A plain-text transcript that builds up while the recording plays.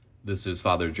This is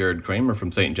Father Jared Kramer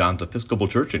from St. John's Episcopal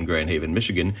Church in Grand Haven,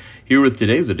 Michigan, here with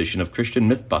today's edition of Christian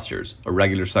Mythbusters, a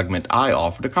regular segment I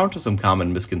offer to counter some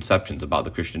common misconceptions about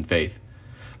the Christian faith.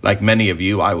 Like many of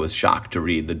you, I was shocked to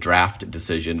read the draft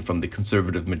decision from the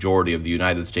conservative majority of the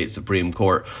United States Supreme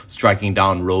Court striking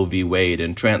down Roe v. Wade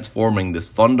and transforming this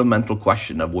fundamental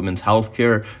question of women's health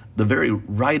care, the very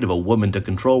right of a woman to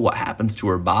control what happens to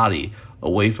her body,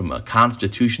 away from a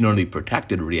constitutionally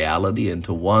protected reality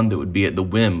into one that would be at the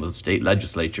whim of state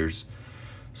legislatures.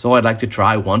 So I'd like to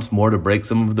try once more to break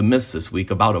some of the myths this week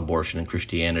about abortion and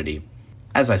Christianity.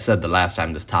 As I said the last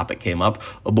time this topic came up,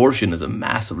 abortion is a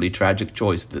massively tragic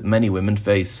choice that many women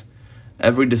face.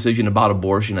 Every decision about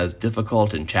abortion has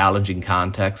difficult and challenging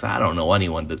contexts. I don't know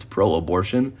anyone that's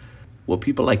pro-abortion. What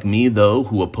people like me, though,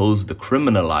 who oppose the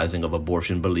criminalizing of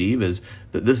abortion believe is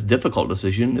that this difficult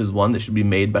decision is one that should be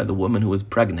made by the woman who is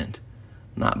pregnant,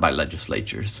 not by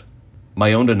legislatures.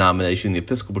 My own denomination, the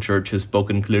Episcopal Church, has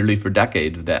spoken clearly for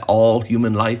decades that all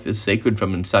human life is sacred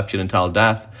from inception until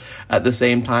death. At the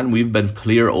same time, we've been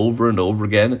clear over and over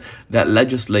again that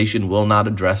legislation will not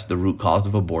address the root cause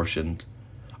of abortion.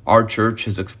 Our church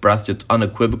has expressed its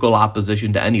unequivocal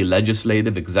opposition to any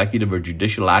legislative, executive, or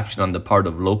judicial action on the part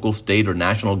of local, state, or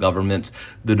national governments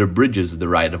that abridges the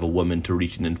right of a woman to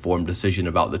reach an informed decision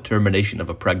about the termination of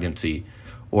a pregnancy,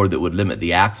 or that would limit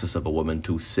the access of a woman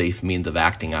to safe means of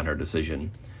acting on her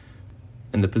decision.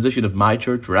 And the position of my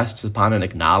church rests upon an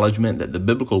acknowledgement that the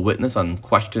biblical witness on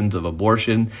questions of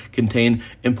abortion contain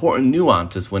important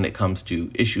nuances when it comes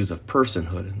to issues of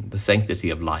personhood and the sanctity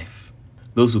of life.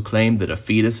 Those who claim that a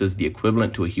fetus is the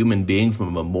equivalent to a human being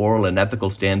from a moral and ethical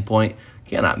standpoint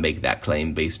cannot make that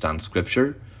claim based on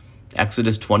Scripture.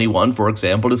 Exodus 21, for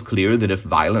example, is clear that if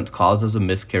violence causes a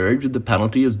miscarriage, the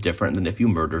penalty is different than if you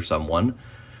murder someone.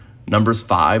 Numbers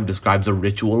 5 describes a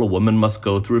ritual a woman must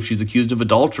go through if she's accused of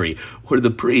adultery, where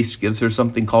the priest gives her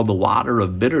something called the water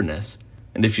of bitterness.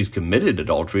 And if she's committed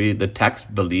adultery, the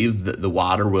text believes that the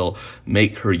water will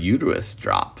make her uterus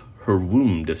drop, her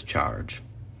womb discharge.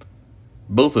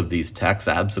 Both of these texts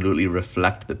absolutely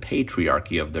reflect the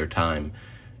patriarchy of their time.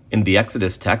 In the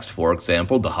Exodus text, for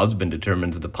example, the husband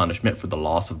determines the punishment for the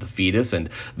loss of the fetus, and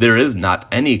there is not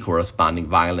any corresponding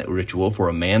violent ritual for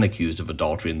a man accused of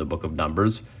adultery in the book of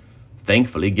Numbers.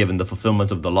 Thankfully, given the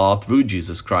fulfillment of the law through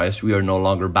Jesus Christ, we are no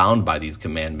longer bound by these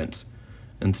commandments.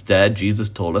 Instead, Jesus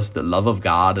told us that love of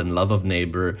God and love of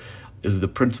neighbor is the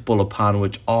principle upon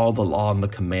which all the law and the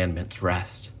commandments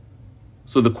rest.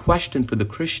 So the question for the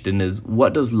Christian is,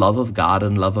 what does love of God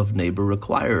and love of neighbor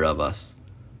require of us?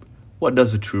 What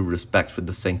does a true respect for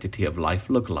the sanctity of life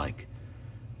look like?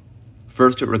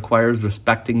 First, it requires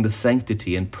respecting the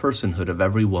sanctity and personhood of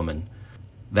every woman.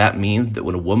 That means that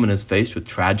when a woman is faced with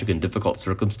tragic and difficult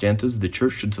circumstances, the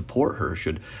church should support her,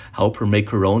 should help her make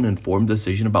her own informed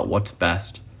decision about what's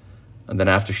best. And then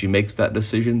after she makes that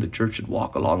decision, the church should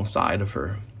walk alongside of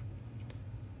her.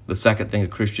 The second thing a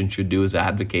Christian should do is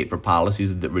advocate for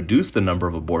policies that reduce the number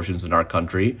of abortions in our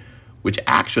country, which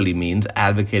actually means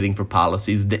advocating for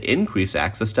policies that increase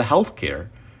access to health care,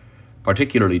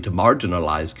 particularly to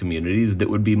marginalized communities that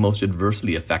would be most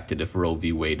adversely affected if Roe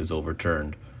v. Wade is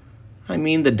overturned. I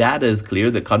mean, the data is clear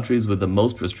that countries with the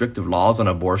most restrictive laws on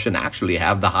abortion actually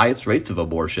have the highest rates of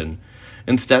abortion.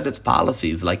 Instead, it's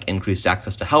policies like increased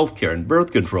access to health care and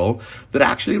birth control that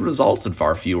actually results in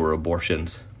far fewer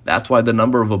abortions. That's why the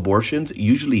number of abortions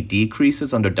usually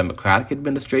decreases under Democratic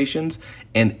administrations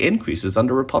and increases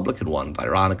under Republican ones,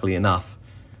 ironically enough.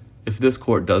 If this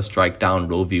court does strike down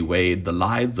Roe v. Wade, the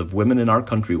lives of women in our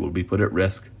country will be put at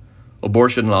risk.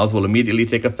 Abortion laws will immediately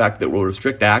take effect that will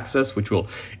restrict access, which will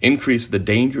increase the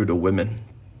danger to women.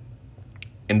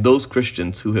 And those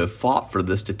Christians who have fought for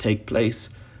this to take place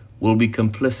will be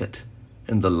complicit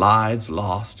in the lives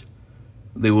lost.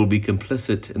 They will be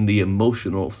complicit in the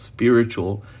emotional,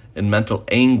 spiritual, and mental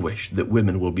anguish that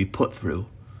women will be put through.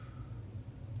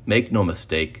 Make no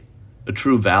mistake, a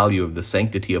true value of the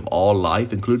sanctity of all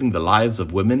life, including the lives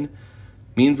of women,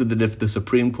 means that if the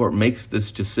Supreme Court makes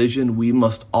this decision, we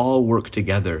must all work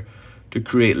together to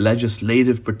create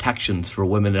legislative protections for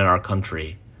women in our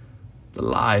country. The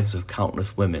lives of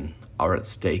countless women are at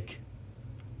stake.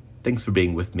 Thanks for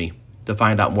being with me. To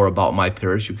find out more about my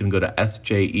parish, you can go to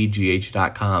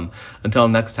sjegh.com. Until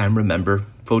next time, remember,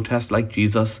 protest like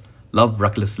Jesus, love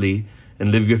recklessly,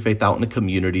 and live your faith out in a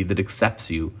community that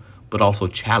accepts you, but also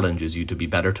challenges you to be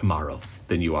better tomorrow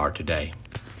than you are today.